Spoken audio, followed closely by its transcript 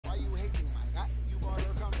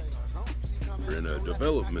pitcher in a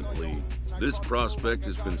development league. This prospect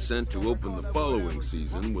has been sent to open the following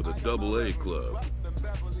season with a Double-A club.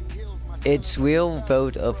 It's real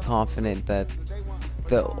vote of confidence that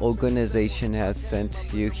the organization has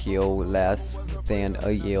sent you here less than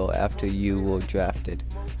a year after you were drafted.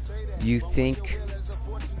 You think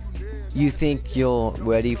you're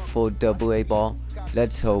ready for Double-A ball?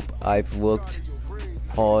 Let's hope. I've worked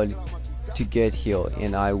hard to get here,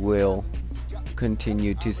 and I will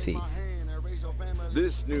continue to see.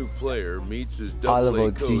 This new player meets his Double-A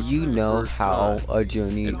Oliver, coach do you for the know first how time a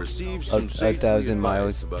journey and receives of some 1,000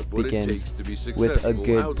 miles about what it begins takes to be with a successful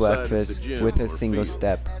good outside of the breakfast gym with a or single field?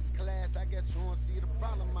 step?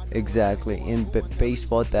 Exactly. In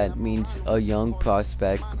baseball, that means a young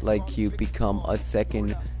prospect like you become a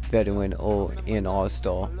second veteran or an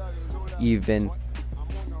all-star, even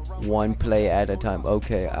one play at a time.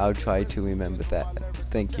 Okay, I'll try to remember that.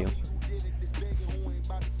 Thank you.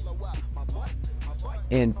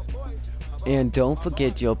 And don't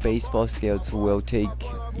forget, your baseball skills will take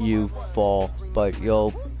you far, but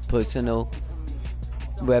your personal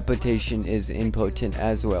reputation is important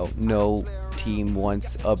as well. No team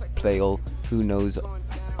wants a player who knows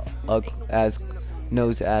as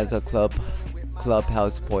a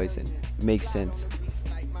clubhouse poison. Makes sense.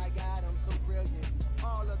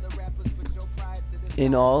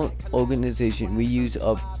 In all organizations, we use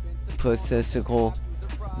a processical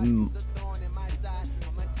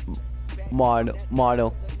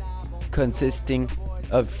model consisting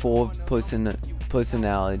of 4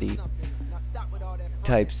 personality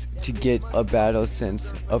types to get a better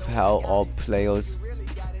sense of how all players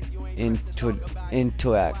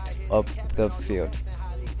interact up the field.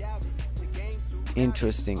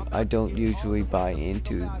 Interesting. I don't usually buy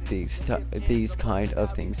into these kind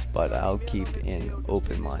of things, but I'll keep an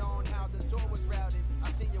open mind.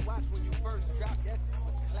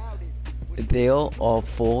 There are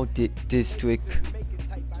 4 distinct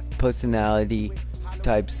personality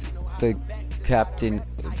types: the captain,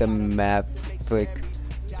 the maverick,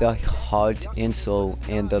 the heart and soul,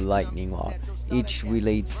 and the lightning rod. Each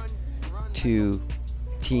relates to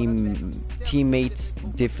teammates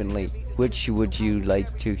differently. Which would you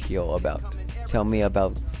like to hear about? Tell me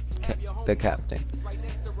about the captain.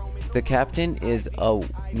 The captain is a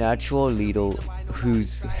natural leader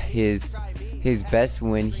who's his best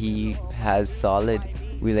when he has solid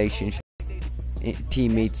relationship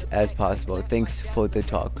teammates as possible. Thanks for the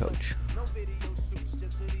talk, coach.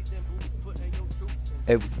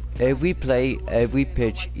 Every play, every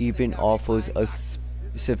pitch even offers a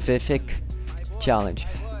specific challenge.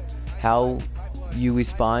 How you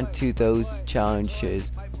respond to those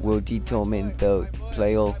challenges will determine the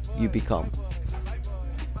player you become.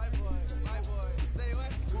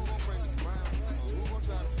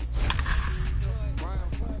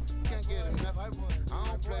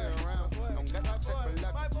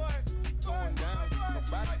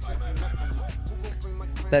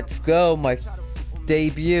 Let's go. My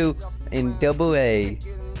debut in Double-A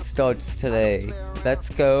starts today. Let's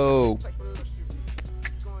go.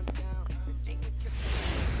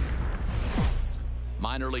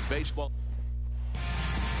 Minor League Baseball.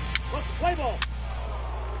 Play ball.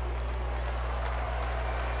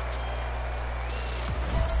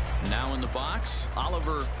 Now in the box,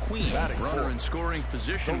 Oliver Queen, runner in scoring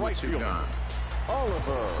position with 2 gone.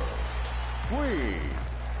 Oliver Queen.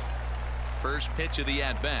 First pitch of the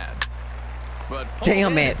at-bat. But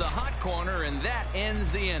damn it, the hot corner, and that ends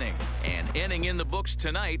the inning. An inning in the books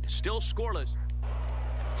tonight, still scoreless.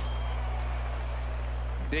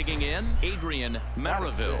 Digging in, Adrian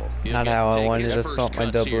Maraville. Not how I wanted to start my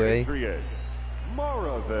Double-A.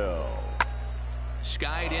 Maraville.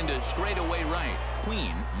 Skied into straightaway right.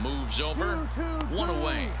 Queen moves over. 1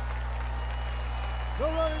 away. No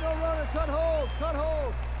running, cut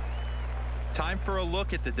hold. Time for a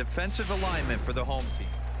look at the defensive alignment for the home team.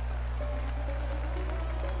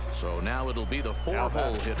 So now it'll be the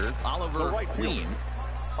 4-hole hitter, Oliver Queen.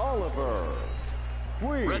 Oliver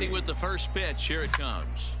Queen. Ready with the first pitch. Here it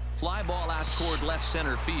comes. Fly ball outscored left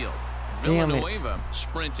center field. Damn it. Villanueva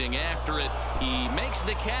sprinting after it. He makes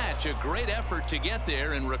the catch. A great effort to get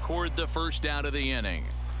there and record the first out of the inning.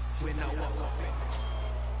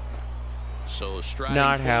 So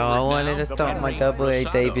not how I wanted to start my Double-A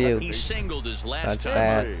debut. He singled his last That's time.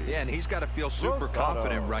 bad. Yeah, and he's got to feel super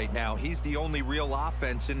confident right now. He's the only real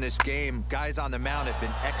offense in this game. Guys on the mound have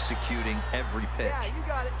been executing every pitch. Yeah, you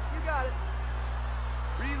got it.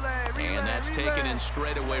 Relay, And that's taken in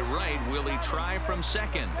straightaway right. Will he try from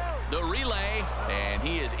second? The relay, and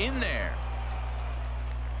he is in there.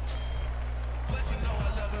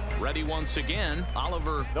 Ready once again,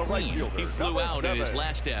 Oliver Queen. He flew out in his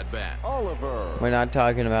last at-bat. Oliver. We're not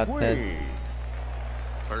talking about that. Queen.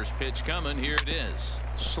 First pitch coming. Here it is.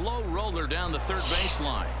 Slow roller down the third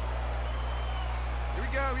baseline. Here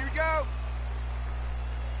we go. Here we go.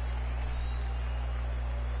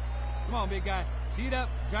 Come on, big guy. See it up.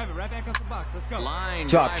 Drive it right back up the box. Let's go. Line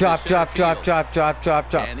Drop, drive to drop, center drop, field. drop, drop, drop,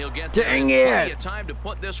 drop. And he'll get Dang plenty it! of time to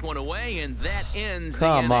put this one away, and that ends the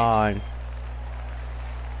Come inning. on.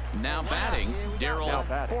 Now batting, Darrell Now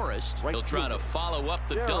batting. Forrest. Right He'll try to fielder. follow up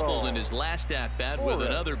the Darrell double in his last at-bat with Forrest.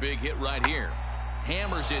 another big hit right here.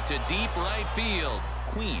 Hammers it to deep right field.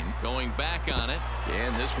 Queen going back on it,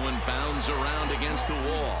 and this one bounds around against the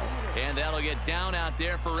wall. And that'll get down out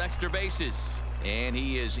there for extra bases. And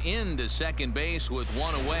he is into second base with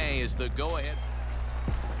one away as the go-ahead.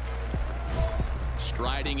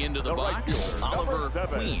 Striding into the The right box, fielder, Oliver number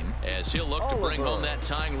 7. Queen, as he'll look to bring Oliver home that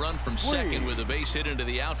tying run from second Queen. with a base hit into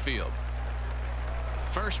the outfield.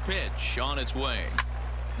 First pitch on its way.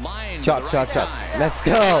 Line to Chop, the chop, right chop. side. Let's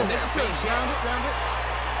go. And their base hit.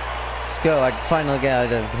 Let's go. I finally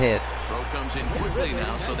got a hit. Throw comes in quickly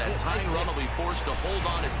now, so that tying run will be forced to hold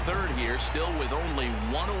on at third here, still with only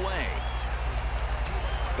one away.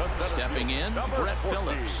 Stepping in, Brett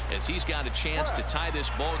Phillips, as he's got a chance to tie this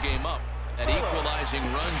ball game up. That equalizing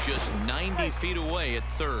run just 90 feet away at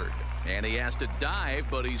third. And he has to dive,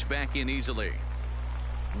 but he's back in easily.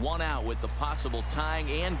 One out with the possible tying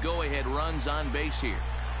and go-ahead runs on base here.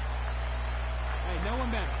 Hey, no one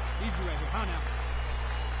better. Need you right here. Pound out.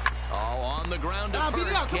 Oh, on the ground to beat it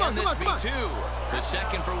first. out. Come Can on, this come on, be two? To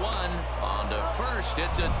second for one. On to first.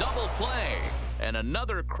 It's a double play. And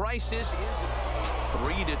another crisis is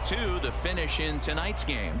 3-2, the finish in tonight's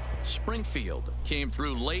game. Springfield came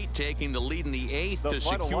through late, taking the lead in the eighth The to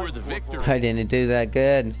final secure one the for- victory. I didn't do that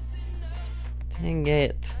good. Dang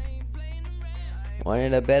it.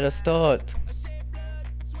 Wanted a better start.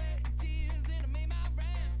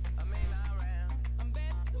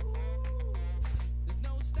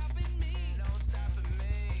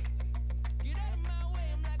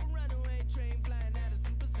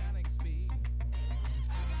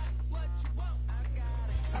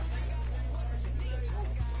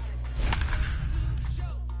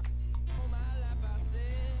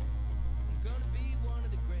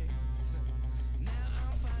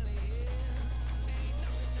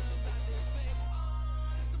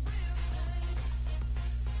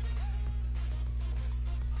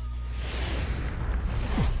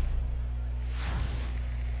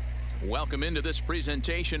 Welcome into this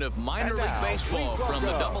presentation of minor And league now, baseball please from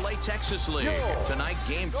the welcome AA Texas League. Yo. Tonight,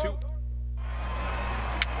 game 2.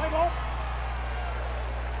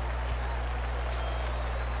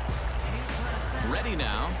 Ready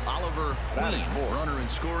now, Oliver Batting Queen, fourth. runner in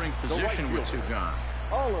scoring right position with two fielder. gone.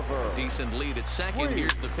 Oliver. Decent lead at second. Queen.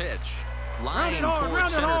 Here's the pitch. Line hard, towards round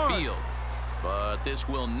it center hard. field. But this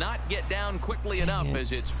will not get down quickly Dang enough it.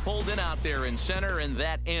 as it's pulled in out there in center, and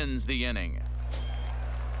that ends the inning.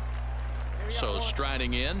 So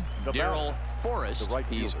striding in, The Darrell batter, Forrest. the right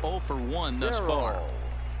He's fielder. 0 for 1 thus far. Darrell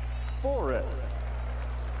Forrest.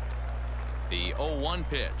 The 0-1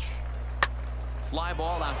 pitch. Fly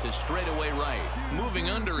ball out to straightaway right. Moving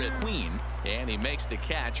under it, Queen. And he makes the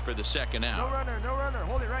catch for the second No out. runner, no runner.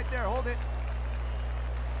 Hold it right there. Hold it.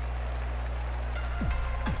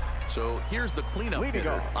 So here's the cleanup Leading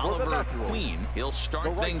hitter, off for the Oliver Nationals, Queen. He'll the start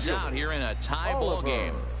right things fielder, out here in a tie ball Oliver.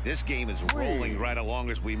 game. This game is rolling right along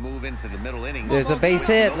as we move into the middle innings. There's a base With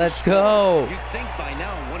hit. no Let's score. go. You'd think by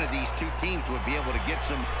now one of these two teams would be able to get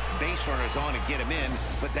some base runners on and get them in,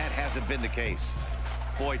 but that hasn't been the case.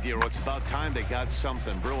 Boy, Dero, it's about time they got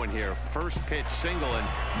something brewing here. First pitch single, and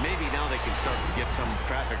maybe now they can start to get some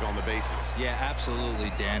traffic on the bases. Yeah,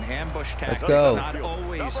 absolutely, Dan. Ambush Let's tactics go. not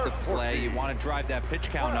always the play. You want to drive that pitch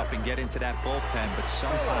count up and get into that bullpen, but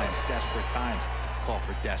sometimes desperate times call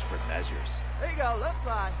for desperate measures. There you go. Left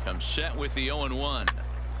fly. Comes set with the 0-1.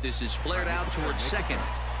 This is flared out towards second.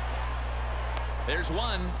 There's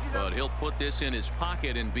one, but he'll put this in his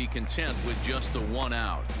pocket and be content with just the one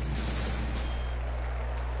out.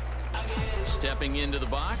 Stepping into the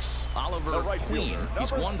box, Oliver The right Queen. fielder,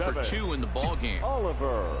 He's number 1 for 7. 2 in the ball game.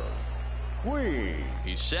 Oliver Queen.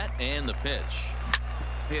 He's set and the pitch.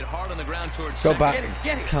 Hit hard on the ground towards Go second.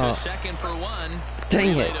 back. To Come. second for 1. Dang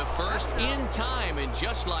Relay it. to first in time, and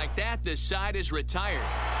just like that, the side is retired.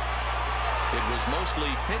 It was mostly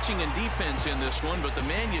pitching and defense in this one, but the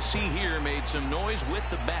man you see here made some noise with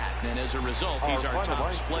the bat, and as a result, he's our final top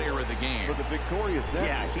line player of the game. For the victorious Yeah,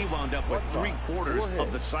 Nationals. he wound up with 3/4 4 of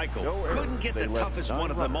the hits, cycle. no errors. Couldn't get They the left toughest 9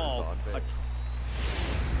 one of them runners all. on base.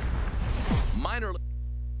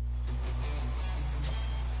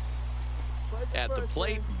 At the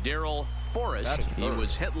plate, Darryl Forrest. He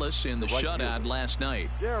was hitless in the shutout last night.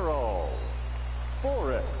 Darryl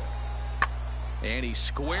Forrest. And he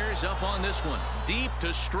squares up on this one. Deep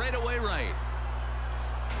to straightaway right.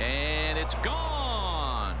 And it's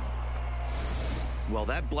gone. Well,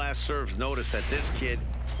 that blast serves notice that this kid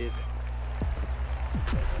is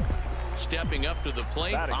stepping up to the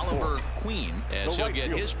plate. Oliver Queen, as he'll get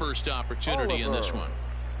his first opportunity in this one.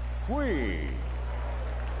 Queen.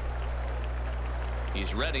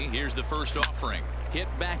 He's ready. Here's the first offering. Hit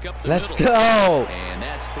back up the Let's middle. go. And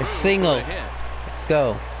that's through A single. for a hit. Let's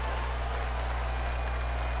go.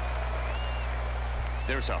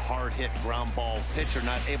 There's a hard hit ground ball. Pitcher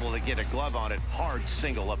not able to get a glove on it. Hard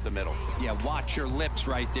single up the middle. Yeah, watch your lips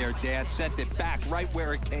right there, Dad. Sent it back right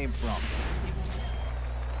where it came from.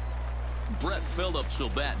 Brett Phillips will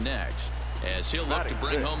bat next, as he'll look to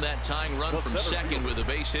bring home that tying run from second with a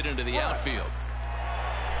base hit into the outfield.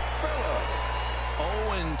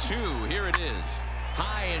 0-2. Here it is.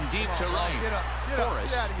 High and deep to right.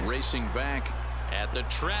 Forrest racing back at the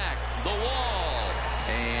track. The wall.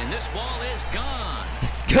 And this ball is gone.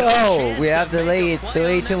 Let's go. We have the lead.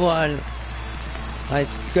 3-1.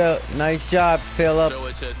 Nice go. Nice job, Phillip. So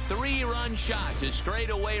it's a 3-run shot to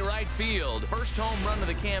straightaway right field. First home run of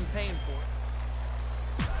the campaign for.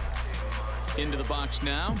 Into the box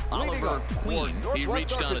now. Oliver Queen. He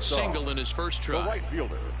reached on a single in his first try. The right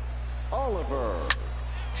fielder, Oliver.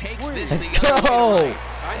 Takes this Let's the other go. way to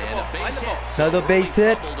right. And a base hit. Another base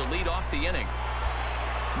hit. To lead off the inning.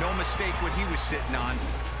 No mistake what he was sitting on.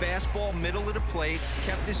 Fastball, middle of the plate,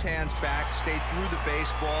 kept his hands back, stayed through the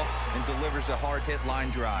baseball, and delivers a hard hit line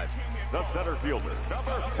drive. The center fielder,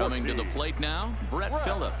 number 14. Coming to the plate now, Brett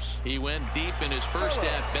Phillips. He went deep in his first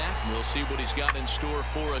at-bat. We'll see what he's got in store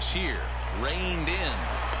for us here. Reined in.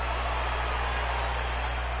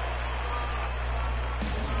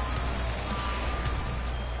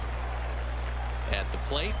 At the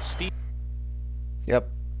plate, Steve. Yep.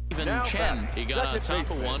 Stephen Chen, he got on top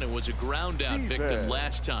of one and was a ground out victim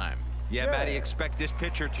last time. Yeah, Matty, expect this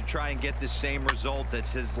pitcher to try and get the same result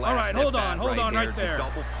as his last. All right, hold on here. right there. The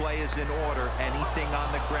double play is in order. Anything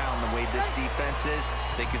on the ground, the way this defense is,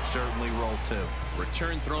 they could certainly roll too.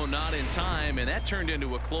 Return throw not in time, and that turned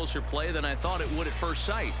into a closer play than I thought it would at first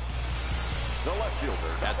sight. The left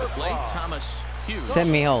fielder, At the plate, Thomas Hughes.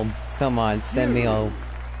 Send me home. Come on, send me home.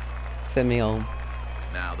 Send me home.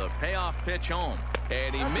 Now the payoff pitch home.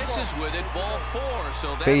 And he misses with it, ball 4.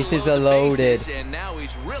 So that Bases are loaded. bases, and now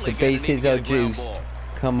he's really The bases are juiced.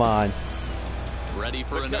 Come on. Ready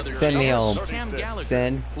for another Send me chance. home. Cam Gallagher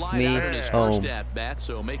Send flied me out in his home. first at bat,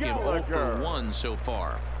 so make him 0 for 1 so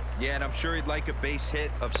far. Yeah, and I'm sure he'd like a base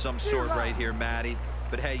hit of some sort right here, Matty.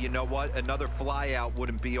 But hey, you know what? Another fly out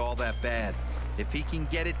wouldn't be all that bad. If he can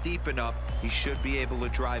get it deep enough, he should be able to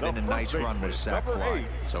drive in a nice run with a sac fly.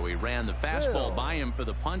 So he ran the fastball by him for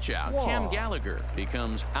the punch out. Cam Gallagher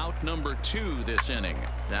becomes out number 2 this inning.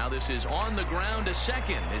 Now this is on the ground to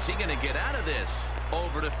second. Is he going to get out of this?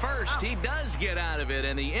 Over to first. He does get out of it,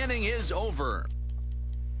 and the inning is over.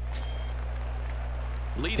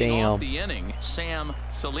 Leading off the inning, Sam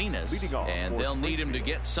Salinas. And they'll need him to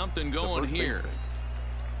get something going here.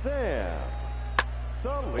 Sam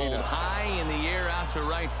Pulled Salinas. high in the air out to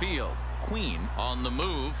right field. Queen on the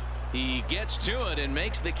move. He gets to it and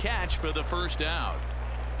makes the catch for the first out.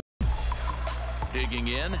 Digging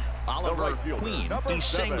in, Oliver right fielder, Queen. number He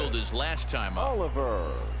 7. singled his last time up.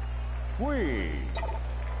 Oliver Queen.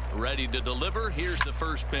 Ready to deliver. Here's the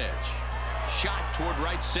first pitch. Shot toward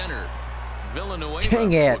right center. Villanueva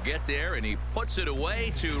Dang it. will get there, and he puts it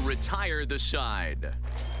away to retire the side.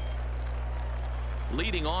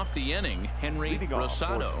 Leading off the inning, Henry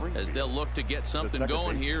Rosado, as they'll look to get something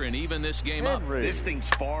going here and even this game up. This thing's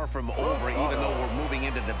far from over, even though we're moving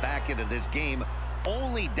into the back end of this game.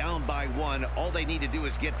 Only down by 1. All they need to do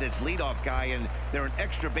is get this leadoff guy, and they're an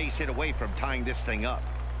extra base hit away from tying this thing up.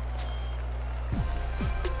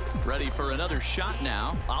 Ready for another shot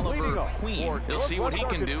now. Oliver Queen. He'll see what he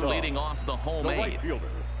can do leading off the home 8.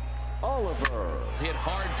 Oliver. Hit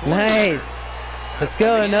hard towards Nice. Let's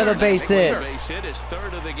go. Another base hit. Base hit is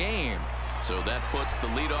 3rd of the game. So that puts the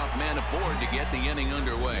leadoff man aboard to get the inning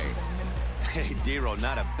underway. Hey, Dero,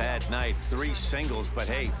 not a bad night. 3 singles, but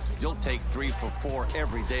hey, you'll take 3 for 4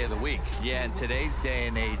 every day of the week. Yeah, in today's day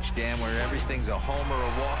and age, Dan, where everything's a homer,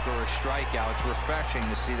 a walk, or a strikeout, it's refreshing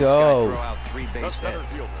to see this guy throw out 3 base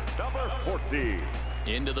hits. Number 14.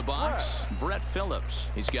 Into the box, Brett Phillips.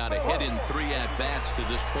 He's got a hit in 3 at-bats to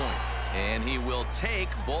this point. And he will take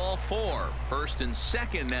ball 4. First and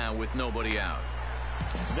second now with nobody out.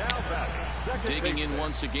 Digging in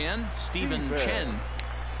once again, Stephen Chen.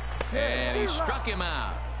 And he struck him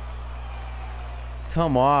out.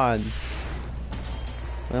 Come on.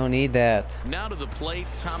 We don't need that. Now to the plate,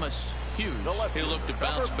 Thomas Hughes. He'll look to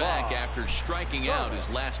bounce back after striking out his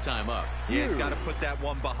last time up. Yeah, he's got to put that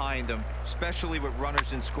one behind him, especially with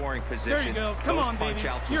runners in scoring position. There you go. Come Those on, baby.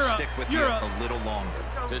 punch-outs will You're up. stick with You're you up. a little longer.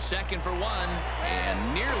 To second for one,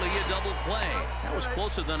 and nearly a double play. That was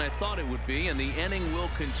closer than I thought it would be, and the inning will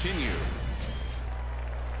continue.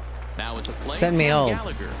 Now at the plate, Send me home.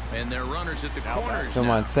 Gallagher, and their runners at the corners. Come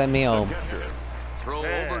now. on, send me home. Throw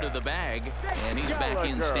over to the bag, and he's back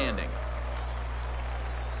in standing.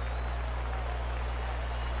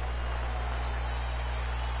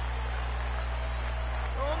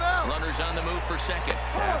 Runners on the move for second.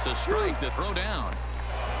 That's a strike to throw down.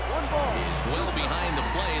 He's well behind the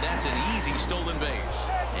play. That's an easy stolen base.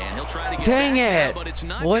 And he'll try to get Dang back it! now, but it's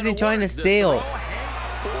not Wasn't gonna trying to work. The steal. throw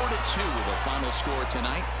ahead, 4-2 the final score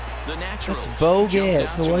tonight. The Naturals That's bogus. jumped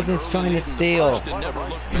out I to wasn't an trying early to lead in the steal. first and never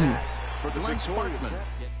looked back. Glenn Sparkman.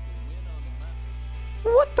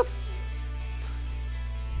 What the?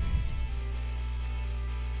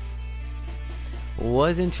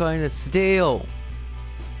 Wasn't trying to steal.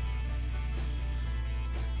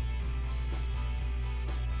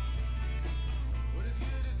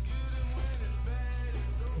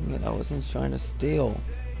 I wasn't trying to steal.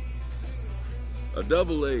 A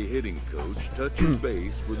double-A hitting coach touches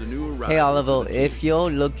base with a new arrival. Hey Oliver, to the if team.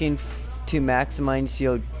 you're looking to maximize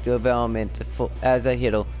your development as a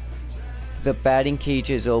hitter, the batting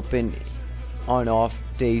cage is open on off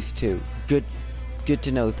days too. Good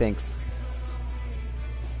to know. Thanks.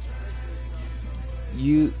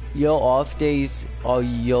 Your off days are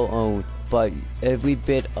your own, but every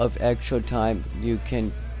bit of extra time you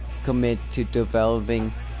can commit to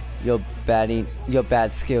developing your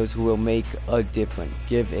bat skills will make a difference.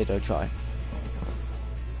 Give it a try.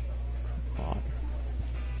 Come on.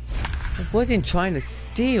 I wasn't trying to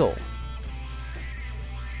steal.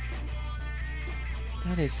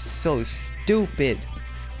 That is so stupid.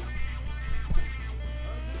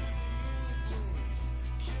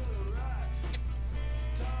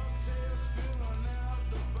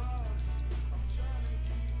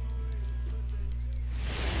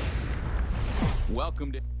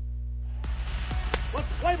 Welcome to Let's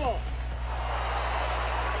play ball.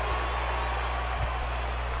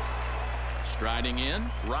 striding in.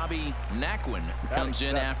 Robbie Naquin comes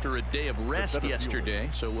in after a day of rest yesterday,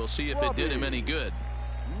 so we'll see if it did him any good.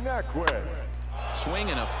 Naquin.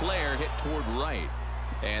 Swing and a flare hit toward right,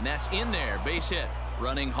 and that's in there. Base hit.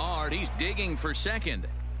 Running hard. He's digging for second.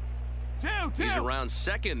 He's around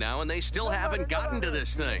second now, and they still haven't gotten to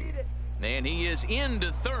this thing. And he is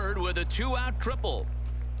into third with a 2-out triple.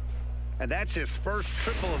 And that's his first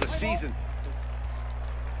triple of the season.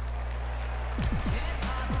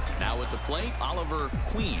 Now at the plate, Oliver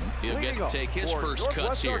Queen. He'll get to take his first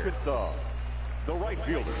cuts here. Arkansas, the right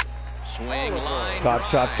fielder. Swing line. Chop,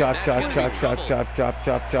 chop, chop, drive. chop, That's chop, gonna be chop, trouble. chop, chop,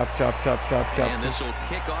 chop, chop, chop, chop, chop, chop. And this will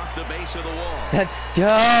kick off the base of the wall. Let's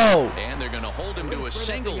go! And they're going to hold him to a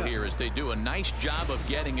single here as they do a nice job of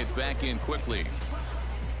getting it back in quickly.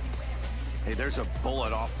 Hey, there's a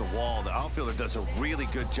bullet off the wall. The outfielder does a really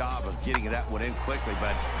good job of getting that one in quickly,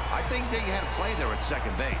 but I think they had a play there at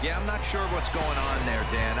second base. Yeah, I'm not sure what's going on there,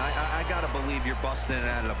 Dan. I got to believe you're busting it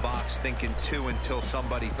out of the box thinking two until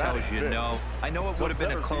somebody tells you no. I know it would have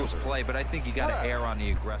been a close play, but I think you got to err on the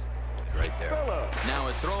aggressive right there. Now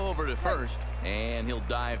a throw over to first, and he'll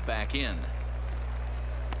dive back in.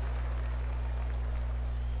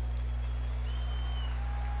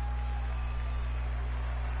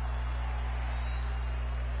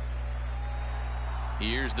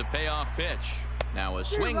 Here's the payoff pitch. Now a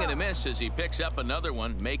swing and a miss as he picks up another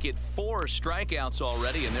one. Make it 4 strikeouts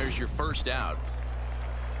already, and there's your first out.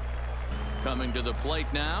 Coming to the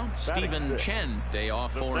plate now, Stephen Chen. Day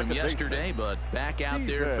off for him yesterday, but back out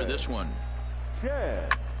there for this one.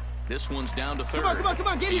 This one's down to third. Come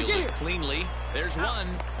on, get here, get here. Cleanly. There's one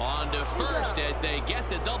on to first as they get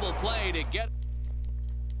the double play to get.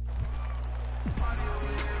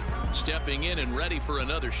 Stepping in and ready for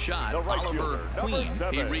another shot, Oliver Queen.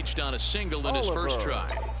 He reached on a single in his first try.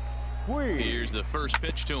 Here's the first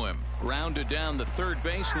pitch to him. Grounded down the third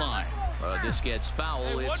baseline. This gets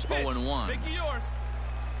foul. It's 0-1.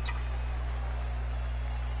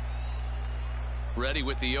 Ready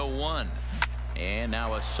with the 0-1. And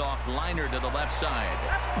now a soft liner to the left side.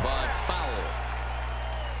 But foul.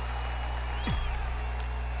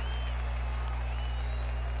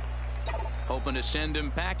 Hoping to send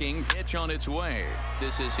him packing. Pitch on its way.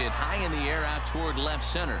 This is hit high in the air out toward left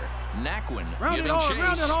center. Naquin giving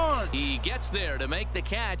chase. He gets there to make the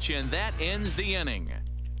catch, and that ends the inning.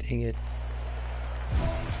 Dang it.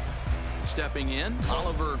 stepping in,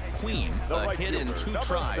 Oliver Queen, a hit in 2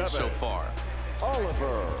 tries so far.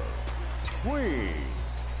 Oliver Queen.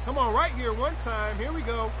 Come on, right here one time. Here we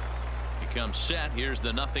go. He comes set. Here's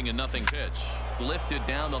the 0-0 pitch. Lifted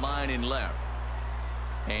down the line in left.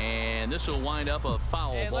 And this will wind up a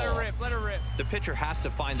foul ball. Let her rip. Let her rip. The pitcher has to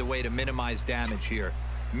find a way to minimize damage here.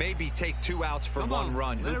 Maybe take 2 outs for 1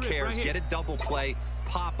 run. Who cares? Get a double play,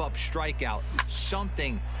 pop-up strikeout,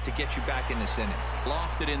 something to get you back in this inning.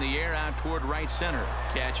 Lofted in the air out toward right center.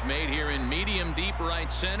 Catch made here in medium deep right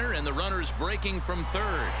center, and the runner's breaking from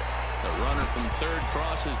third. The runner from third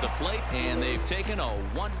crosses the plate, and they've taken a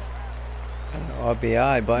 1.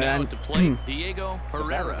 RBI, but now at the plate, Diego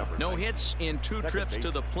Herrera. No hits in 2 trips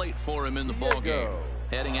to the plate for him in the ballgame.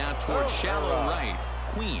 Heading out toward shallow right.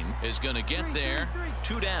 Queen is going to get there.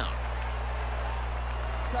 2 down.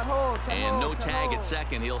 And no tag at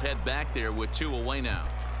second. He'll head back there with 2 away now.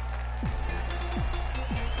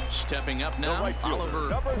 Stepping up now, Oliver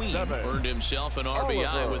Queen earned himself an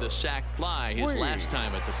RBI with a sac fly his last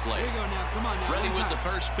time at the plate. Ready with the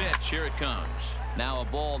first pitch. Here it comes. Now a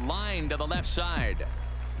ball lined to the left side,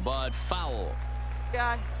 but foul.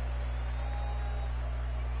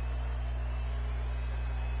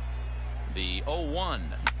 The 0-1.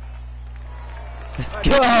 Let's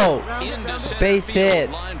go. Base hit.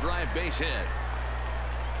 Line drive base hit.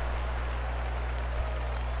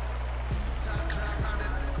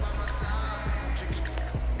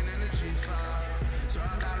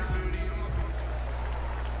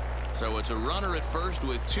 So it's a runner at first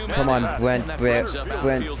with 2 men. Come on, Brent Phillips.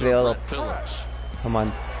 Phillips. Come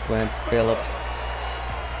on, Brent Phillips.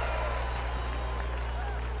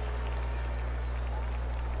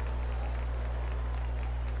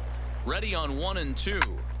 Ready on 1 and 2.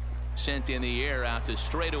 Sent in the air out to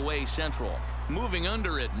straightaway central. Moving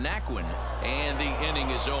under it, Naquin. And the inning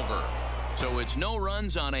is over. So it's no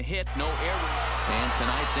runs on a hit, no error. And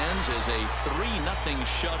tonight's ends is a 3-0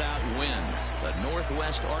 shutout win. The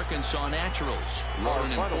Northwest Arkansas Naturals wrote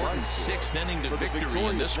an important 6th inning to victory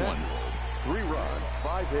in this one. 3 runs,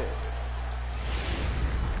 5 hits.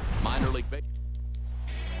 Minor league baseball.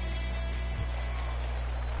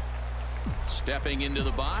 Stepping into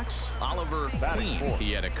the box, Oliver Queen.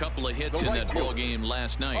 He had a couple of hits in that ball game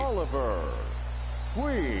last night. Oliver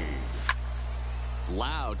Queen.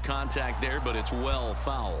 Loud contact there, but it's well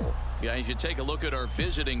foul. Guys, you take a look at our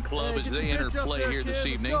visiting club as they enter play here this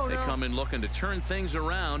evening. They come in looking to turn things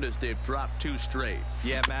around as they've dropped 2 straight.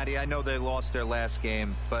 Yeah, Matty, I know they lost their last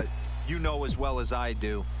game, but you know as well as I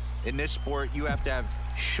do, in this sport, you have to have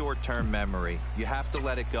short-term memory. You have to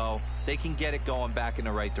let it go. They can get it going back in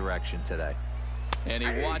the right direction today. And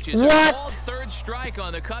he watches a called 3rd strike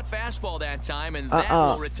on the cut fastball that time, and that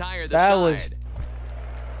will retire the side.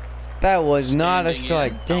 That was not a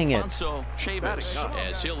strike. Dang it. Alfonso Chavis,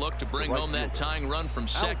 as he'll look to bring home that tying run from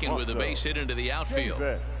second with a base hit into the outfield.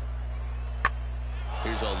 Here's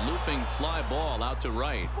a looping fly ball out to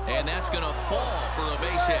right, and that's going to fall for a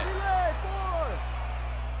base hit.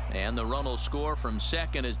 And the run will score from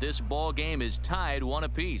second as this ball game is tied 1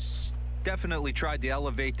 apiece. Definitely tried to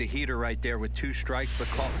elevate the heater right there with 2 strikes, but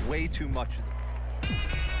caught way too much.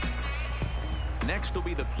 Next will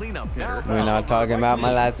be the cleanup hitter. We're not talking about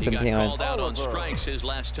my last appearance. He got called out on strikes his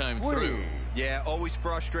last time through. Yeah, always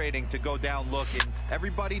frustrating to go down looking.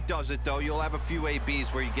 Everybody does it, though. You'll have a few ABs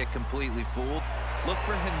where you get completely fooled. Look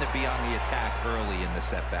for him to be on the attack early in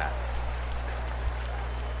this at-bat.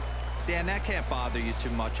 Dan, that can't bother you too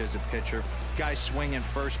much as a pitcher. Guy swinging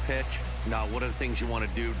first pitch. Now, one of the things you want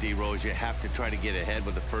to do, D-Rose, you have to try to get ahead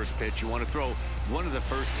with the first pitch. You want to throw one of the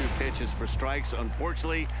first 2 pitches for strikes.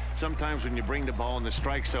 Unfortunately, sometimes when you bring the ball in the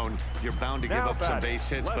strike zone, you're bound to give up some base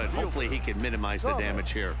hits, but hopefully he can minimize the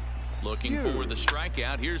damage here. Looking for the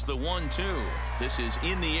strikeout. Here's the 1-2. This is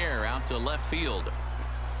in the air out to left field.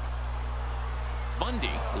 Bundy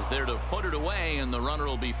is there to put it away, and the runner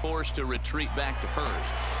will be forced to retreat back to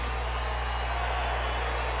first.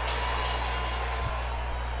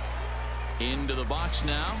 Into the box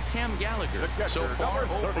now, Cam Gallagher. So far,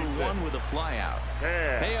 0 for 1 with a flyout.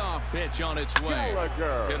 Payoff pitch on its way.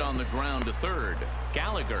 Hit on the ground to third.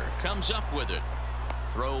 Gallagher comes up with it.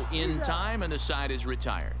 Throw in time, and the side is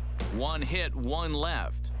retired. 1 hit, 1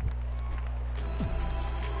 left.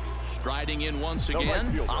 Striding in once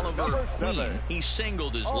again, Oliver Queen. He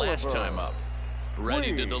singled his last time up.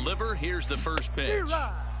 Ready to deliver. Here's the first pitch.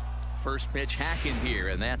 First pitch hacking here,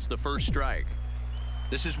 and that's the first strike.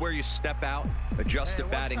 This is where you step out, adjust the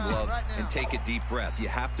batting gloves, and take a deep breath. You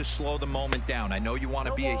have to slow the moment down. I know you want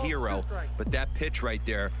to be a hero, but that pitch right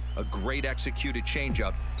there, a great executed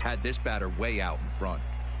changeup, had this batter way out in front.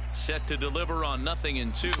 Set to deliver on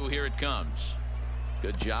 0-2. Here it comes.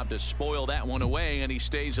 Good job to spoil that one away, and he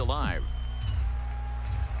stays alive.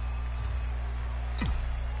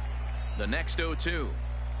 The next 0-2.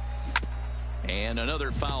 And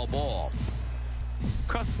another foul ball.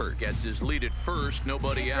 Cuthbert gets his lead at first,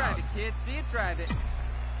 nobody out. Drive it, kid. See it, drive it.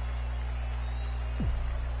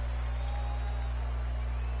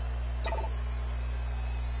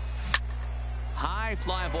 High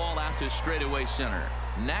fly ball out to straightaway center.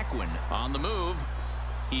 Naquin on the move.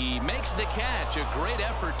 He makes the catch. A great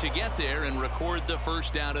effort to get there and record the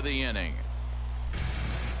first out of the inning.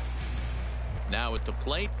 Now at the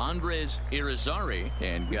plate, Andres Irizarry.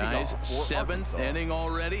 And guys, 7th inning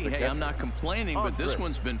already. Hey, I'm not complaining, but this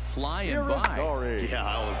one's been flying by. Yeah,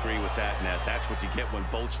 I'll agree with that, Nat. That's what you get when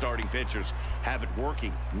both starting pitchers have it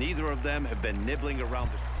working. Neither of them have been nibbling around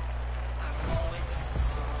the...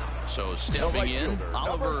 So stepping in,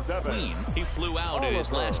 Oliver Queen. He flew out in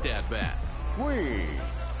his last at-bat. Queen.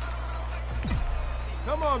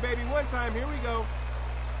 Come on, baby. One time. Here we go.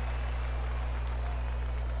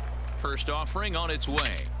 First offering on its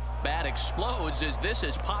way. Bat explodes as this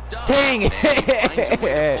has popped up. Dang it! And he finds a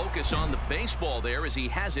way to focus on the baseball there as he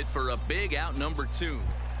has it for a big out number 2.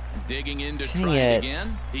 Digging in to try it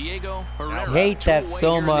again. Diego Herrera. I hate that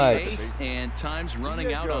so much. And time's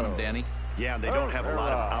running out on him, Danny. Yeah, they don't have a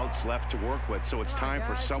lot of outs left to work with, so it's time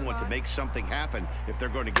for someone to make something happen if they're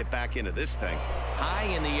going to get back into this thing. High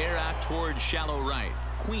in the air out towards shallow right.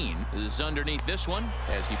 Queen is underneath this one.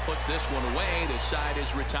 As he puts this one away, the side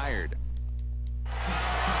is retired. 5-2,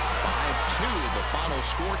 the final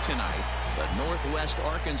score tonight. The Northwest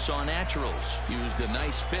Arkansas Naturals used a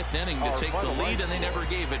nice 5th inning to take the lead, and they never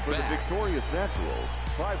gave it for back. The victorious Naturals,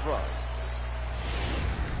 5 runs.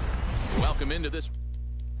 Welcome into this.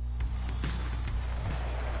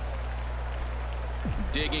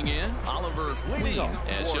 Digging in, Oliver Queen,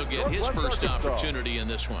 as he'll get his first opportunity in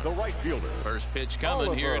this one. The right fielder. First pitch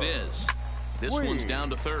coming, here it is. This one's down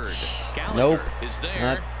to third. Gallagher Nope. is there.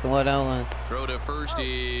 Not what I want. Throw to first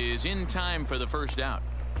is in time for the first out.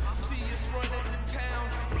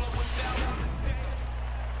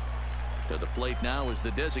 To the plate now is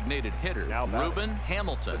the designated hitter, Reuben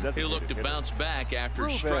Hamilton. He'll look to bounce back after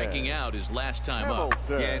striking out his last time up.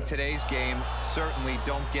 Yeah, in today's game, certainly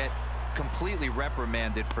don't get completely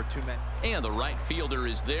reprimanded for too many. And the right fielder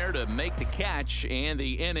is there to make the catch, and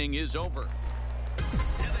the inning is over.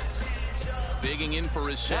 Digging in for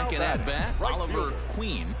his second at-bat, Oliver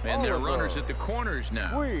Queen. And there are runners at the corners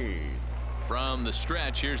now. From the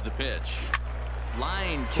stretch, here's the pitch.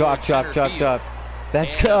 Line Chop, chop, chop, chop.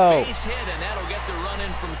 Let's go. Base hit, and that'll get the run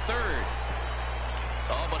in from third.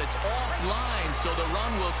 Oh, but it's offline, so the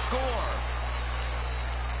run will score.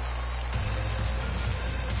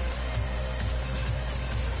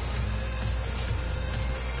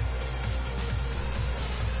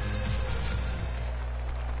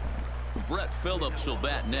 Brett Phillips will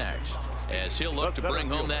bat next, as he'll look to bring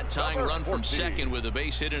home that tying run from second with a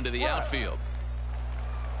base hit into the outfield.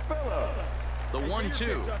 The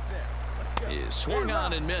 1-2 is swung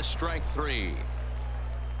on and missed, strike 3.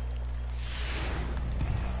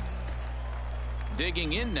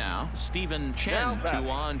 Digging in now, Stephen Chen. 2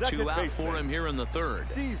 on, 2 out for him here in the third.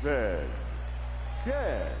 Stephen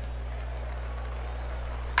Chen.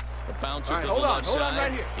 The bouncer to the left side.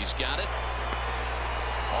 Right here. He's got it.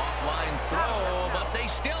 Offline throw, but they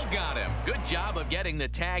still got him. Good job of getting the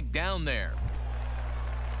tag down there.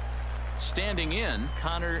 Standing in,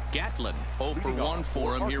 Connor Gatlin. 0 for 1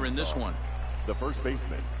 for him here in this one. The first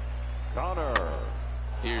baseman, Connor.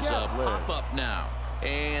 Here's a pop-up now.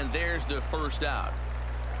 And there's the first out.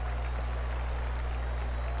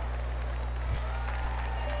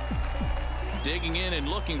 Digging in and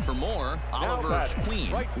looking for more, Oliver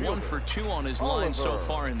Queen. 1 for 2 on his line so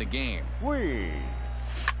far in the game.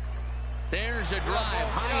 There's a drive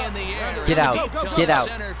high in the air. Get out, get out,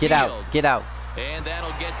 get out, get out. And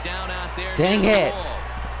that'll get down out there. Dang it.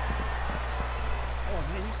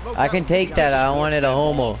 I can take that. I wanted a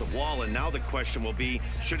homo. The wall, and now the question will be,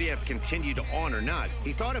 should he have continued on or not?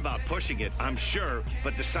 He thought about pushing it, I'm sure,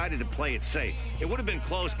 but decided to play it safe. It would have been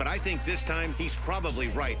close, but I think this time he's probably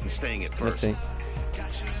right in staying at first. Let's see.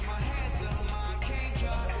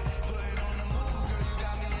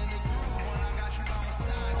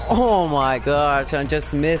 Oh my gosh, I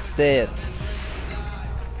just missed it.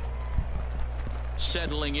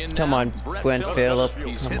 Settling in Come now, on, Brett Gwen Phillip.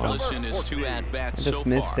 He's Come on. hitless in his 2 at-bats I just so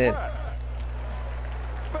missed far. it.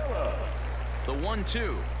 The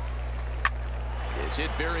 1-2 is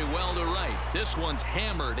hit very well to right. This one's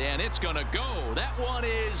hammered, and it's going to go. That one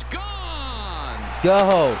is gone. Let's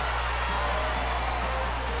go.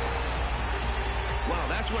 Wow,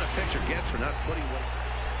 that's what a pitcher gets for not putting away.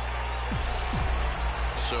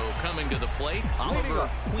 So coming to the plate, Oliver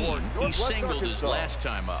Queen. He singled his last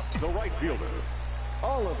time up. The right fielder,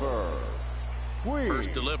 Oliver Queen.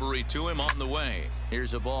 First delivery to him on the way.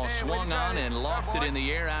 Here's a ball swung on and lofted in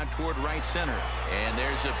the air out toward right center. And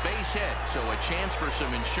there's a base hit. So a chance for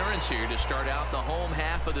some insurance here to start out the home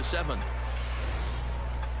half of the seventh.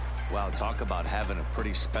 Wow, talk about having a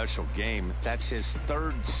pretty special game. That's his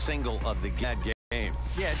third single of the game.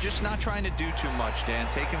 Yeah, just not trying to do too much, Dan.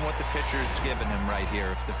 Taking what the pitcher's giving him right here.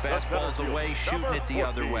 If the fastball's away, shooting it the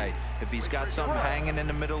other way. If he's got something hanging in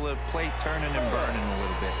the middle of the plate, turning and burning a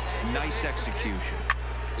little bit. Nice execution.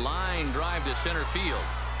 Line drive to center field.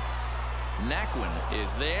 Naquin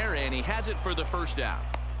is there, and he has it for the first out.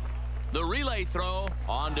 The relay throw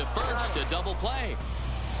on to first, a double play.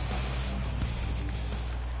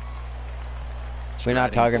 We're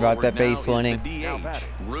not talking about that base running. DH,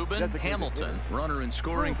 Ruben Hamilton, runner in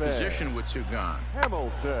scoring position with two gone.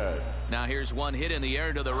 Hamilton. Now here's one hit in the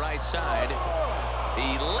air to the right side.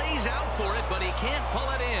 He lays out for it, but he can't pull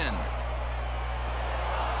it in.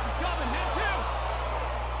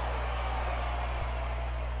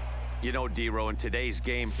 You know, D-Row, in today's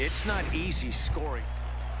game, it's not easy scoring.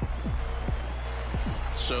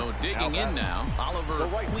 So digging in now, Oliver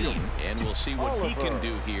Queen, and we'll see what he can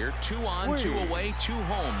do here. 2 on, 2 away, 2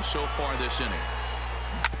 home so far this inning.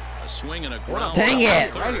 A swing and a ground. Dang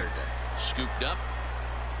it! Third. Scooped up.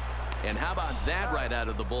 And how about that right out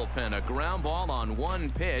of the bullpen? A ground ball on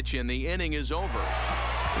 1 pitch, and the inning is over.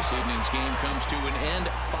 This evening's game comes to an end.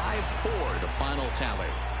 5-4, the final tally.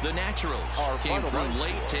 The Naturals came through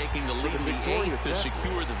late, taking the lead in the 8th to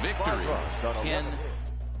secure the victory. Ken.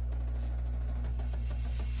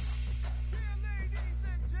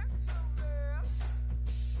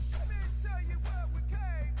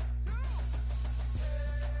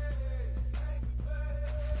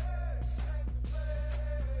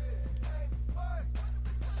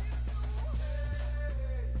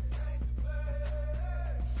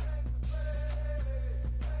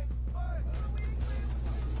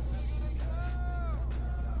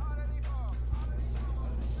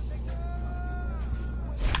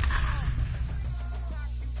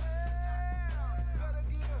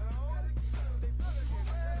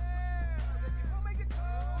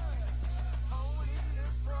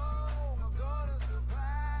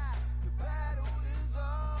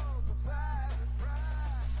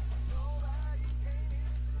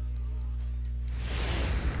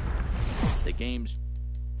 The game's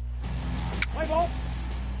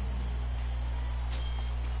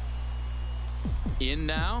in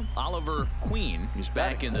now. Oliver Queen is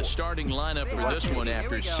back in the starting lineup for this one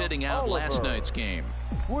after sitting out last night's game.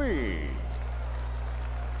 Queen.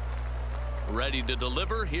 Ready to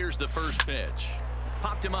deliver. Here's the first pitch.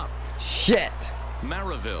 Popped him up. Shit.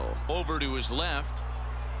 Maraville over to his left.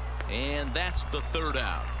 And that's the third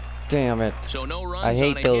out. Damn it. So no runs I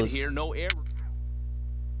hate on a those. hit here. No error.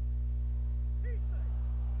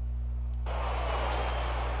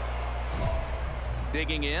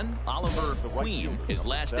 Digging in, Oliver Queen. His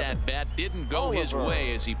last at-bat didn't go his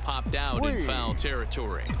way as he popped out in foul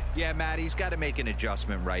territory. Yeah, Matt, he's got to make an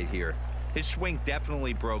adjustment right here. His swing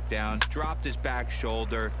definitely broke down, dropped his back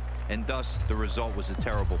shoulder, and thus the result was a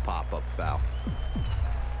terrible pop-up foul.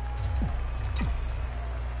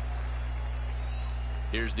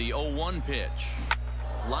 Here's the 0-1 pitch.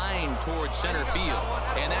 Line towards center field,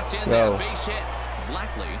 and that's in there. Base hit.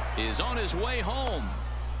 Blackley is on his way home.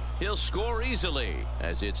 He'll score easily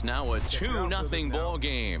as it's now a 2-0 ball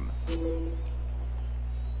game.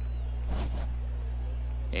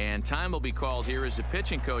 And time will be called here as the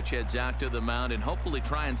pitching coach heads out to the mound and hopefully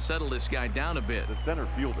try and settle this guy down a bit. The center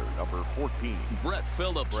fielder, number 14. Brett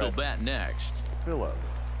Phillips will bat next. Phillips.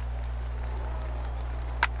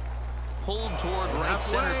 Pulled toward right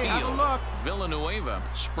center field. Villanueva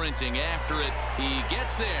sprinting after it. He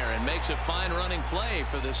gets there and makes a fine running play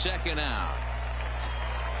for the second out.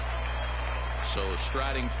 So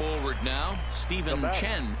striding forward now, Stephen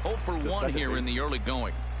Chen 0 for 1 here in the early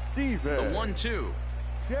going. The 1-2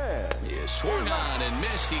 is swung on and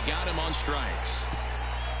missed. He got him on strikes.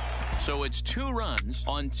 So it's 2 runs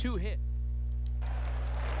on 2 hits.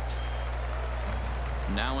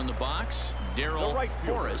 Now in the box, Darrell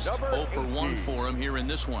Forrest 0 for 1 for him here in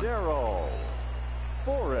this one. Darrell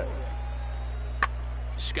Forrest.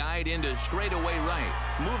 Skied into straightaway right,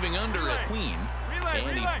 moving under at Queen,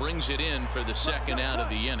 and he brings it in for the second out of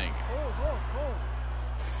the inning.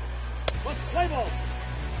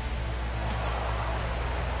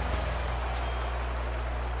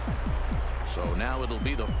 So now it'll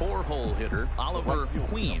be the 4-hole hitter, Oliver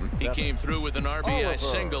Queen. He came through with an RBI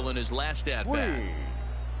single in his last at-bat.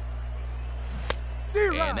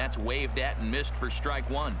 And that's waved at and missed for strike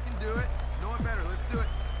one. You can do it. No one better. Let's do it.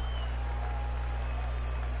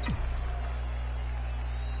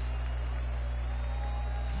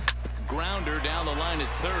 Grounder down the line at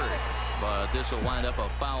third. But this will wind up a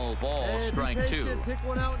foul ball, strike two. Pick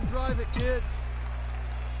one out and drive it, kid.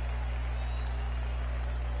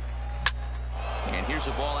 And here's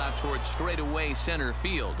a ball out towards straightaway center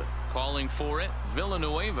field. Calling for it,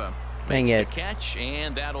 Villanueva Dang makes it. the catch,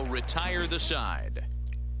 and that'll retire the side.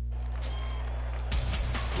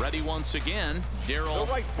 Ready once again, Daryl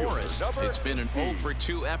The right fielder, Forrest. number It's been an 0 for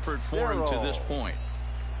 2 effort for him to this point.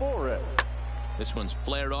 Forrest. This one's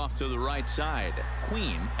flared off to the right side.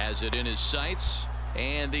 Queen has it in his sights,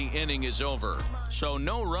 and the inning is over. So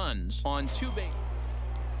no runs on 2 bases.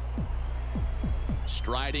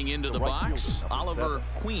 Striding into the right box, fielder, number Oliver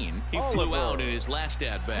 7. Queen. He Oliver flew out in his last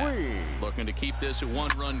at-bat. Queen. Looking to keep this a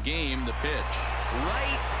 1-run game. The pitch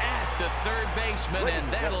right at the third baseman,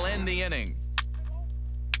 and that'll end the inning.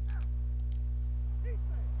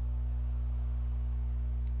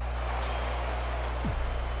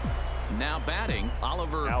 Now batting,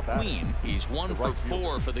 Oliver Queen. He's 1 for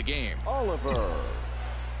 4 for the game. Oliver.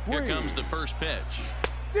 Here comes the first pitch.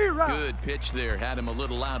 Good pitch there. Had him a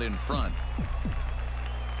little out in front.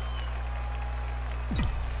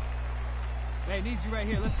 Hey, need you right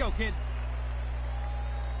here. Let's go, kid.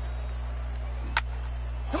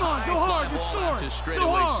 Come on, go hard. You're Ball out scoring. to Go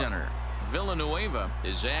straightaway hard. center. Villanueva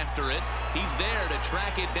is after it. He's there to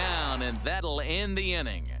track it down, and that'll end the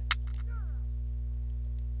inning.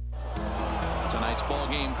 Tonight's ball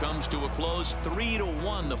game comes to a close,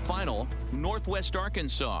 3-1 the final. Northwest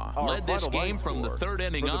Arkansas Our led this final game line from the score third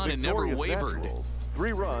inning for the on and never victorious wavered. Naturals.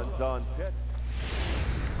 3 runs on 10.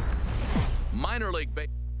 Minor league base.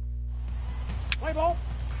 Play ball.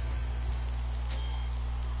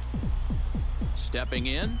 Stepping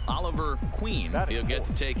in, Oliver Queen. Batting He'll get to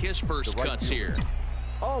fourth. take his first The right cuts fielder. here.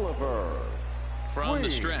 Oliver. From the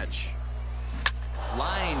Queen. stretch.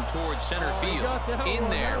 Line towards center Oh, he field. got that In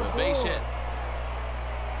one. there, a base hit.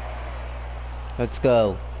 Let's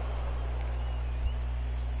go.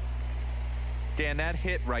 Dan, that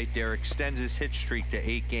hit right there extends his hit streak to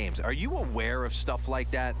 8 games. Are you aware of stuff like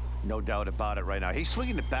that? No doubt about it right now. He's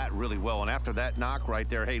swinging the bat really well, and after that knock right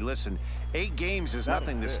there, hey, listen, 8 games is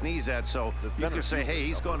nothing to sneeze at, so you can say, hey,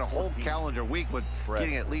 he's going a whole calendar week with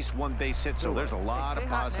getting at least 1 base hit, so there's a lot of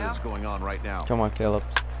positives going on right now. Come on,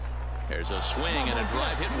 Phillips. There's a swing and a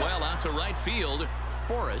drive hit well out to right field.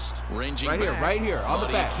 Forrest ranging Right here, back, right here, on the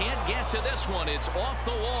but back. he can't get to this one. It's off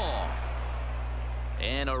the wall.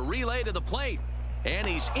 And a relay to the plate. And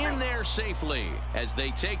he's in there safely as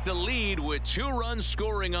they take the lead with 2 runs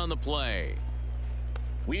scoring on the play.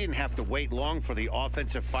 We didn't have to wait long for the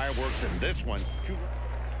offensive fireworks in this one.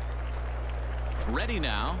 Ready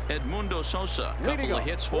now, Edmundo Sosa. Couple Leading of off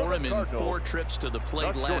hits for for the him in Cardinals. 4 trips to the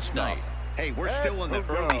plate The last shortstop. night. Hey, we're still in the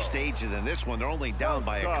early stages in this one. They're only down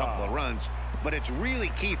by a couple of runs, but it's really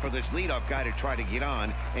key for this leadoff guy to try to get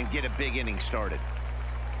on and get a big inning started.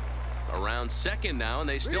 Around second now, and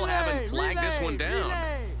they still haven't flagged this one down.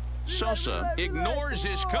 Sosa ignores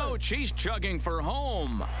his coach. He's chugging for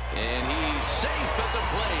home. And he's safe at the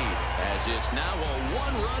plate as it's now a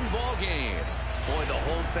 1-run ball game. Boy, the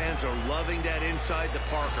home fans are loving that inside the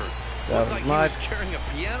Parker. That Looked was like much. he was carrying a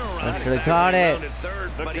piano around I his should've back caught when he it. rounded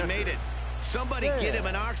third, but he made it. Somebody get him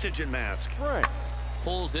an oxygen mask. Frank.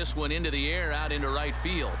 Pulls this one into the air out into right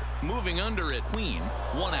field. Moving under it, Queen,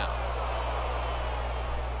 1 out.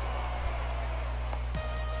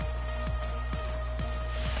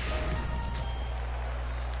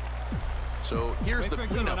 So here's the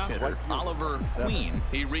cleanup hitter, Oliver Queen.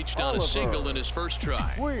 He reached on a single in his first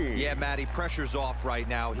try. Yeah, Matty, pressure's off right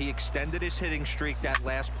now. He extended his hitting streak that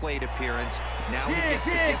last plate appearance. Now he gets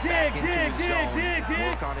to get back into his zone,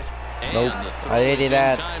 work on his... And Nope. the throw I is hated in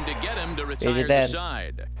that. time to get him to retire Hated the that.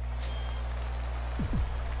 side.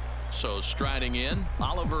 So striding in,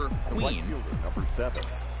 Oliver The right Queen. fielder, number 7.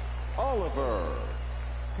 Oliver.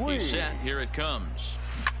 Queen. He's set. Here it comes.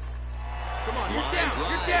 Come on, you're Line down.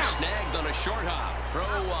 drive You're down. snagged on a short hop.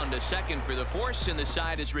 Throw on to second for the force, and the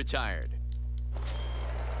side is retired.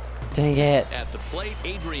 Dang it. At the plate,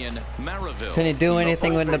 Adrian Maraville. Couldn't do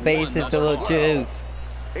anything with the bases to the juice.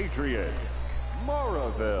 Adrian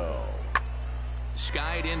Maraville.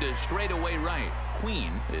 Skied into straightaway right.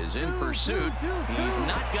 Queen is in pursuit. He's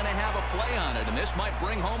not going to have a play on it, and this might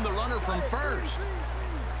bring home the runner from first.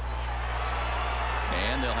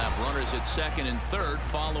 And they'll have runners at second and third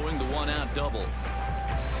following the 1-out double.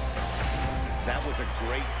 That was a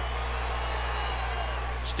great...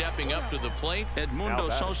 Stepping up to the plate, Edmundo Now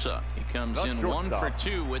batting. Sosa. He comes The in 1 for shortstop.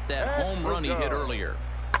 2 with that home run he hit Edmundo. earlier.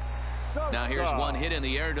 Now here's one hit in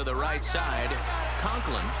the air to the right side.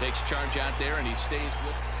 Conklin takes charge out there, and he stays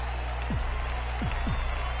with.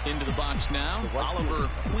 Into the box now. Oliver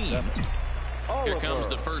Queen. Here comes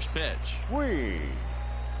the first pitch.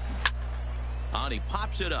 And he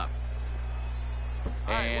pops it up.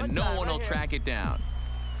 And no one will track it down.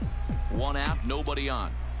 One out, nobody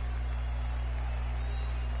on.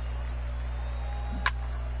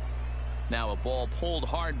 Now a ball pulled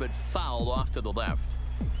hard but fouled off to the left.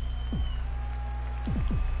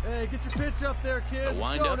 Hey, get your pitch up there, kid. The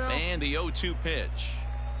windup and the 0-2 pitch.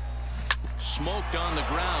 Smoked on the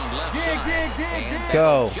ground left side. Dig. Let's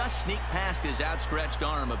go. Just sneak past his outstretched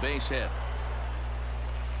arm, a base hit.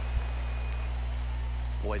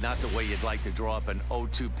 Boy, not the way you'd like to draw up an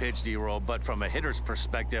 0-2 pitch, D-Roll, but from a hitter's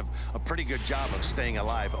perspective, a pretty good job of staying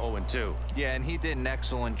alive 0-2. Yeah, and he did an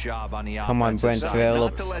excellent job on the Come on, offensive Brent side.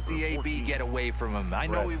 Phillips. Not to let the AB get away from him. I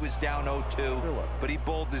know he was down 0-2, but he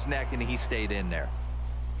bowled his neck and he stayed in there.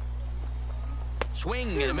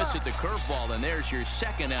 Swing and a miss at the curveball, and there's your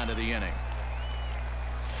second out of the inning.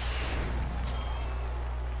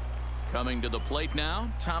 Coming to the plate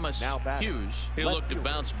now, Thomas Hughes. He'll look to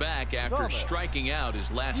bounce back after striking out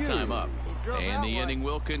his last time up. And the inning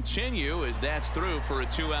will continue as that's through for a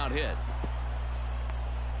 2-out hit.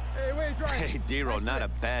 Hey, D-Roll, not a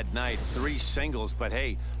bad night. 3 singles, but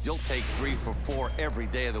hey, you'll take 3 for 4 every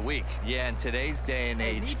day of the week. Yeah, in today's day and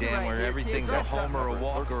age, Dan, where everything's a homer, a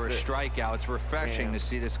walk, or a strikeout, it's refreshing to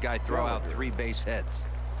see this guy throw out 3 base hits.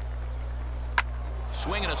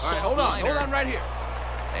 Swinging a soft hold on right here.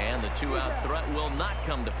 And the 2-out threat will not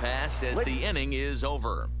come to pass as the inning is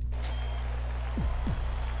over.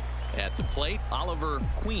 At the plate, Oliver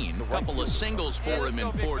Queen. A couple of singles for him in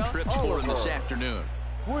 4 trips for him this afternoon.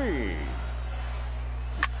 Hit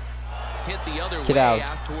the other way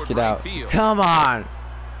out toward right field. Come on.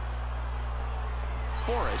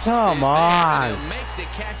 Forrest Come on. There to make the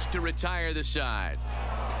catch to retire the side.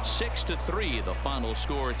 6-3 the final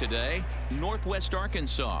score today. Northwest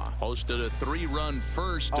Arkansas hosted a 3-run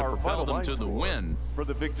first to propel them to the win. For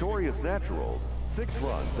the victorious Naturals, 6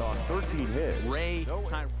 runs on 13 hits. Ray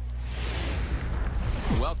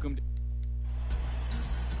welcome.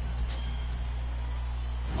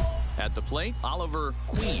 At the plate, Oliver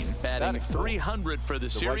Queen batting 300 for the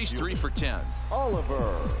series, 3 for 10.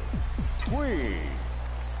 Oliver Queen.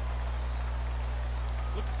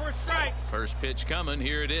 Looking for a strike. First pitch coming.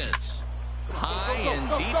 Here it is. High and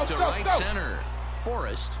deep to right center.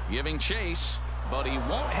 Forrest giving chase, but he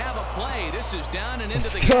won't have a play. This is down and into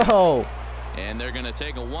the Go. And they're going to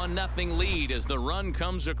take a 1-0 lead as the run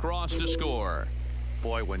comes across to score.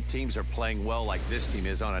 Boy, when teams are playing well like this team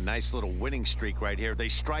is on a nice little winning streak right here, they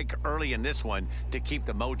strike early in this one to keep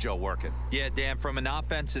the mojo working. Yeah, Dan, from an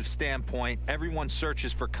offensive standpoint, everyone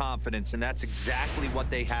searches for confidence, and that's exactly what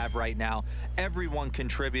they have right now. Everyone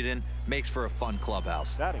contributing makes for a fun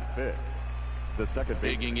clubhouse. Batting fifth, the second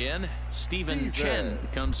baseman. Digging in, Stephen Chen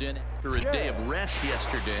comes in after a day of rest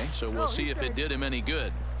yesterday, so we'll see if it did him any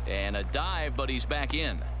good. And a dive, but he's back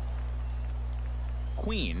in.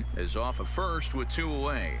 Queen is off of first with 2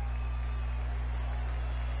 away.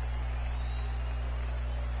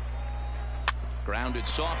 Grounded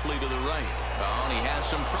softly to the right. Oh, and he has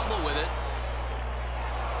some trouble with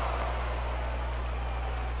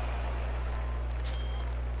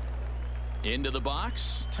it. Into the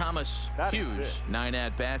box, Thomas Hughes. 9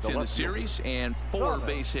 at-bats in the series and 4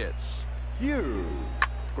 base hits.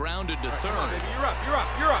 Grounded to third.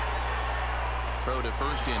 You're up. Throw to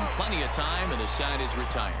first in plenty of time, and the side is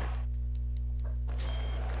retired.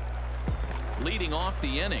 Leading off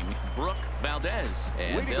the inning, Brooke Valdez.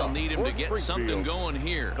 And they'll need him to get something going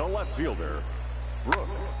here. The left fielder, Brooke.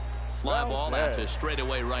 Fly ball out to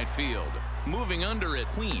straightaway right field. Moving under it,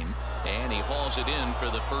 Queen. And he hauls it in for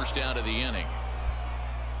the first out of the inning.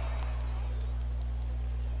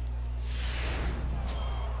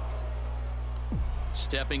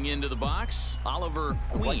 Stepping into the box, Oliver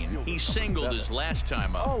Queen. He singled his last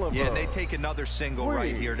time up. Yeah, they take another single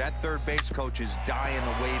right here. That third base coach is dying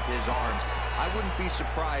to wave his arms. I wouldn't be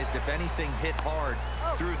surprised if anything hit hard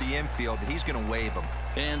through the infield. He's going to wave them.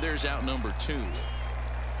 And there's out number 2.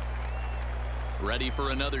 Ready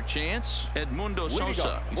for another chance? Edmundo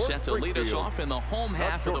Sosa. He's set to lead us off in the home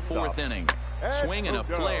half of the 4th inning. Swing and a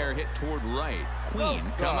flare hit toward right. Queen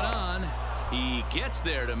coming on. He gets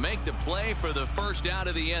there to make the play for the first out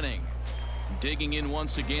of the inning. Digging in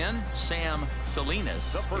once again, Sam Salinas.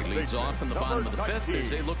 He leads off in the bottom of the 5th as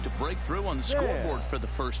they look to break through on the scoreboard for the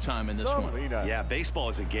first time in this one. Yeah, baseball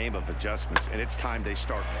is a game of adjustments, and it's time they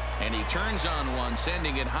start. And he turns on one,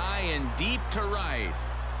 sending it high and deep to right.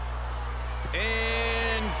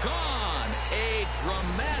 And gone. A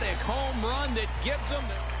dramatic home run that gives them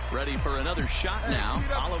ready for another shot now.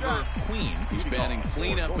 Oliver Queen. He's batting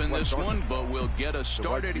cleanup in this one, but will get us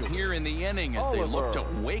started here in the inning as they look to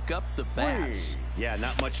wake up the bats. Yeah,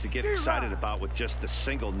 not much to get excited about with just the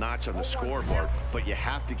single notch on the scoreboard, but you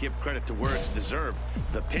have to give credit to where it's deserved.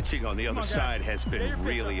 The pitching on the other side has been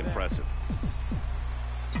really impressive.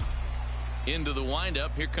 Into the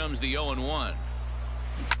windup. Here comes the 0-1.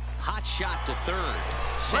 Hot shot to third.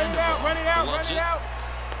 Sandoval loves it.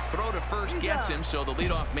 Throw to first gets him, so the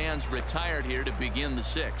leadoff man's retired here to begin the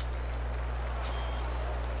sixth.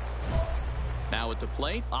 Now at the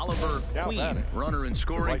plate, Oliver Queen, runner in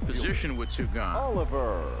scoring position with two gone.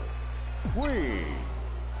 Oliver Queen.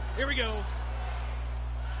 Here we go.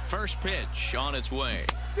 First pitch on its way.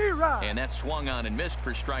 And that swung on and missed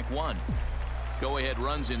for strike one. Go-ahead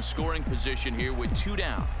runs in scoring position here with two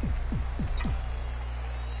down.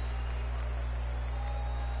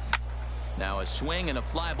 Now a swing and a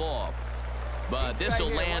fly ball, but this will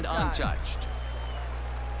land untouched.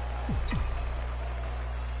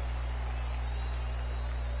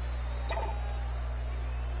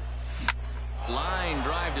 Line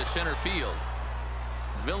drive to center field.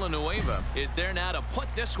 Villanueva is there now to put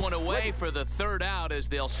this one away for the third out as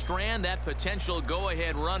they'll strand that potential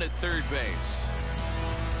go-ahead run at third base.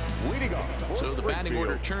 So the batting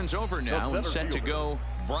order turns over now and set to go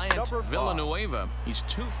Bryant Villanueva. He's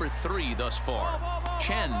 2 for 3 thus far.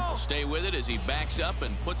 Chen will stay with it as he backs up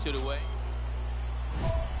and puts it away.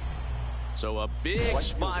 So a big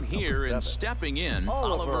spot here, and stepping in,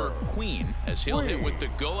 Oliver Queen, as he'll hit with the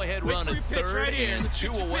go-ahead run at third and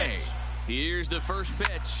 2 away. Here's the first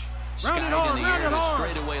pitch. Skied in the air to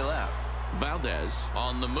straightaway left. Valdez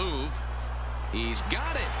on the move. He's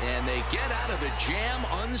got it, and they get out of the jam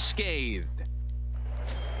unscathed.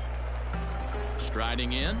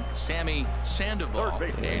 Striding in, Sammy Sandoval,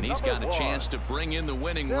 and he's got a chance to bring in the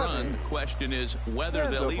winning run. The question is whether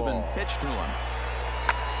they'll even pitch to him.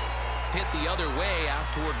 Hit the other way out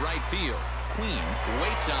toward right field. Queen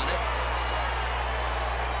waits on it.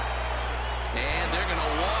 And they're going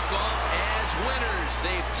to walk off as winners.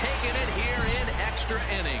 They've taken it here in extra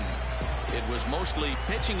innings. It was mostly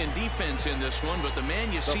pitching and defense in this one, but the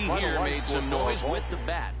man you see here made some noise with the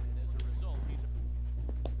bat.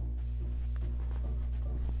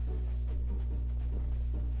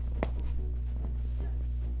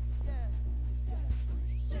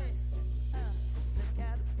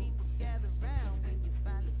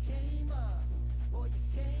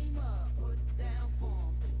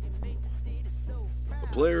 A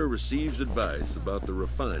player receives advice about the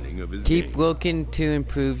refining of his Keep game. looking to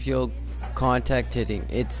improve your contact hitting.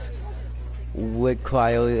 It's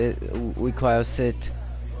requires it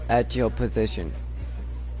at your position.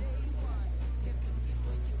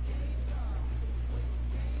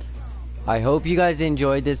 I hope you guys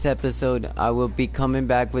enjoyed this episode. I will be coming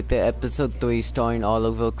back with the episode 3 starring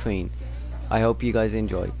Oliver Queen. I hope you guys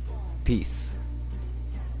enjoy. Peace.